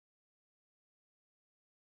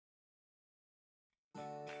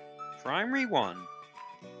Primary 1,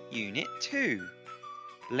 Unit 2,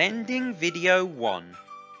 Blending Video 1.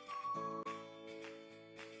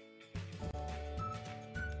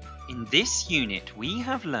 In this unit, we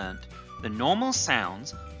have learnt the normal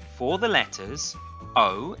sounds for the letters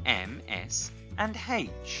O, M, S and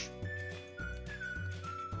H.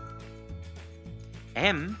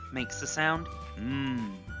 M makes the sound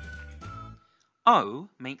M. O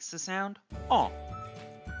makes the sound O.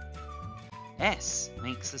 S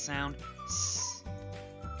makes the sound S.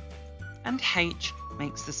 And H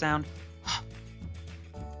makes the sound H.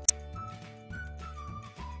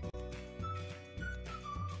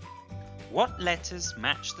 What letters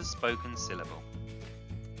match the spoken syllable?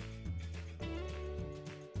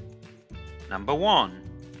 Number 1.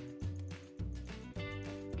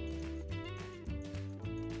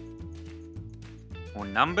 Or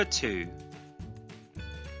number 2.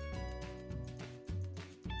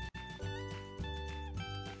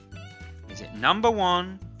 Is it number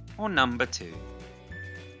 1 or number 2?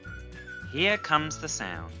 Here comes the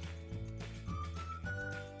sound.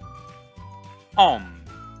 Om.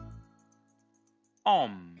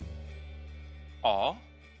 Om. O.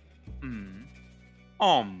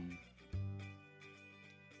 Om.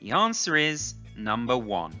 The answer is number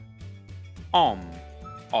 1. Om.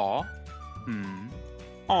 O.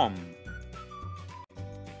 Om.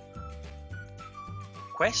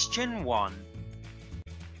 Question 1.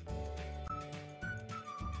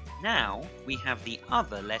 Now we have the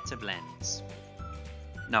other letter blends.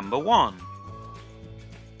 Number 1.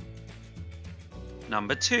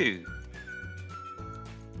 Number 2.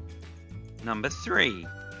 Number 3.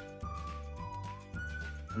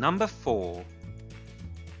 Number 4.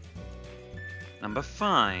 Number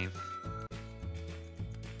 5.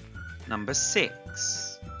 Number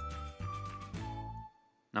 6.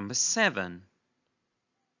 Number 7.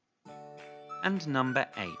 And number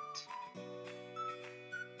 8.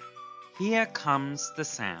 Here comes the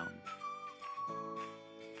sound.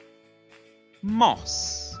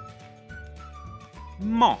 Moss.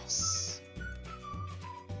 Moss.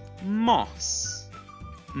 Moss.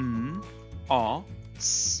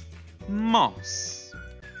 O-S. Moss.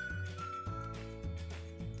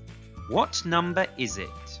 What number is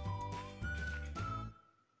it?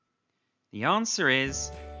 The answer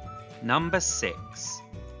is number 6.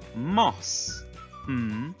 Moss.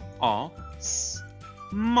 O-S.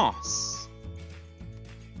 Moss.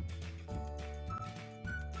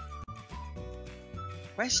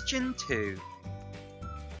 Question 2.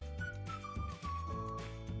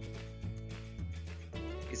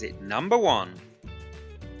 Is it number 1,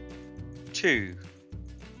 2,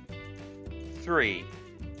 3,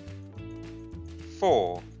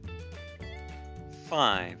 4,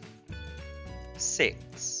 5,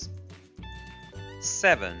 6,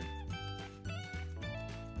 7,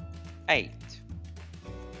 8?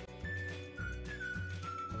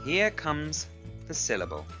 Here comes the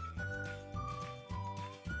syllable.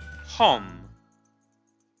 Hom.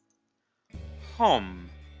 Hom.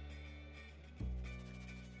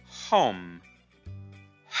 Hom.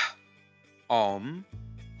 Om.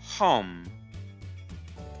 Hom.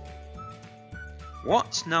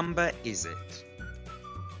 What number is it?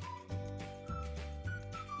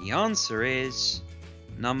 The answer is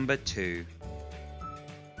number 2.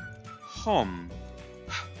 Hom.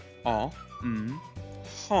 Hom.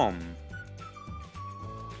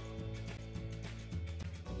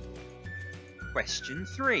 Question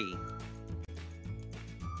 3.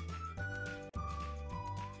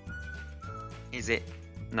 Is it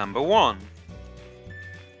number 1,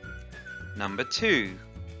 number 2,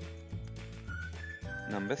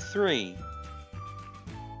 number 3,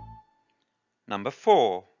 number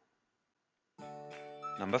 4,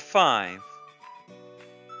 number 5,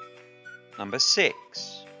 number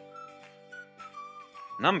 6,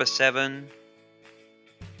 number 7,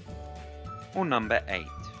 or number 8?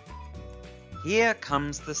 Here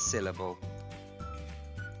comes the syllable.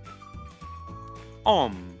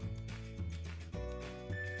 Om.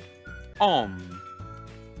 Om.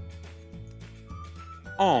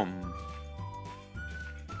 Om.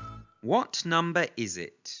 What number is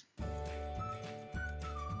it?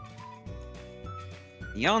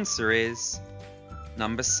 The answer is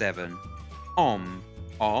number 7. Om.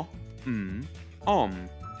 Om.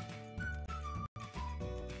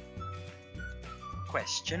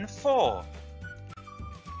 Question 4.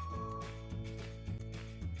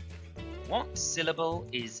 What syllable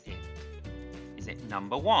is it? Is it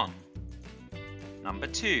number 1, number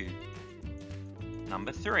 2,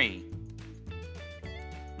 number 3,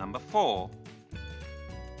 number 4,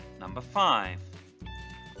 number 5,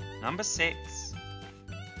 number 6,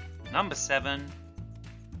 number 7,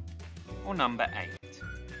 or number 8?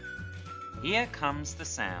 Here comes the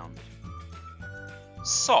sound.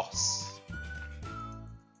 Sauce.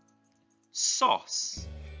 Sauce.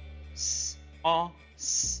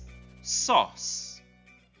 S-o-s. Sauce.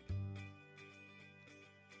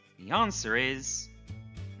 The answer is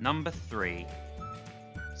number 3.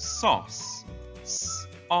 Sauce.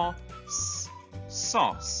 S-o-s.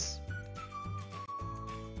 Sauce.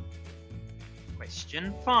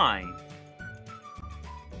 Question 5.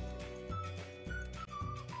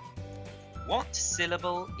 What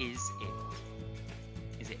syllable is it?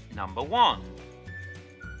 Is it number 1,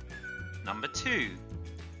 number 2,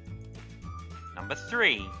 number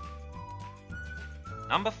 3,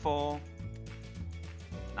 number 4,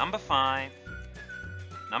 number 5,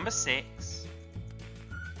 number 6,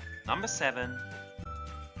 number 7,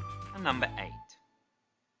 and number 8?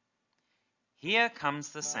 Here comes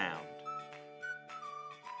the sound.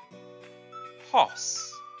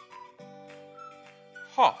 Hoss.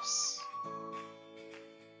 Hoss.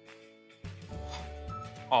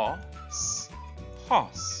 Os.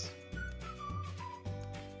 Hoss.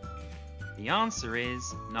 The answer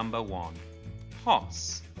is number 1.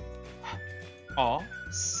 Hoss.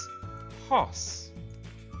 Os. Hoss.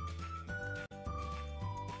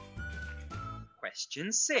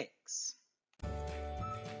 Question 6.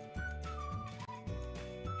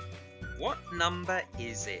 What number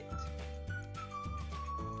is it?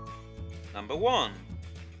 Number 1,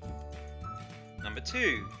 number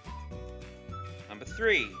 2, number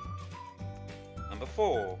 3, number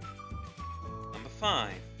 4, number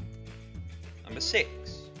 5, number 6,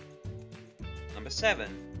 number 7,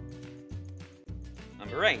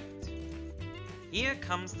 number 8. Here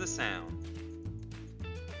comes the sound.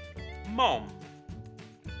 Mom.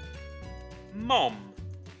 Mom.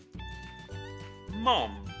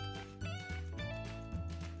 Mom.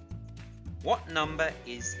 What number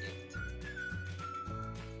is it?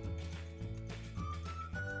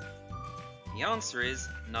 The answer is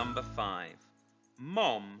number 5.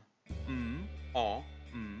 Mom.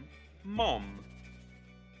 Mom.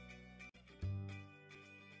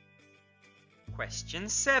 Question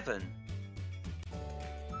 7.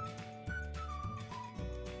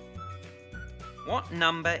 What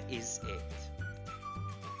number is it?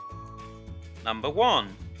 Number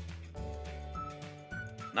 1,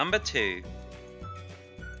 number 2,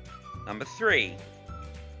 number 3,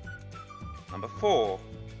 number 4,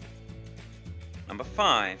 number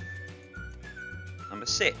 5, number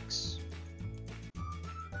 6,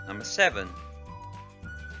 number 7,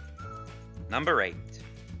 number 8.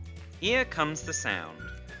 Here comes the sound.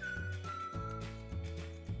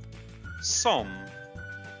 Som.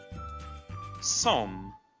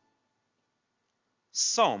 Som.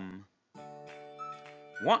 Som.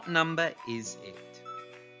 What number is it?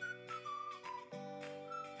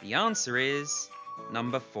 The answer is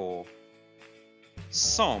number 4.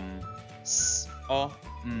 Som. Som.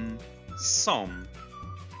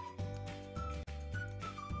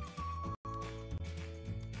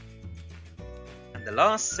 And the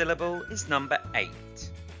last syllable is number 8.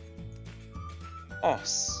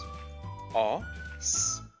 Os.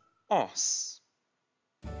 Os. Os.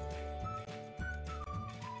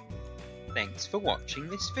 Thanks for watching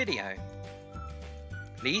this video.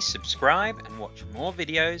 Please subscribe and watch more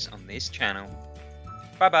videos on this channel.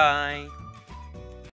 Bye bye.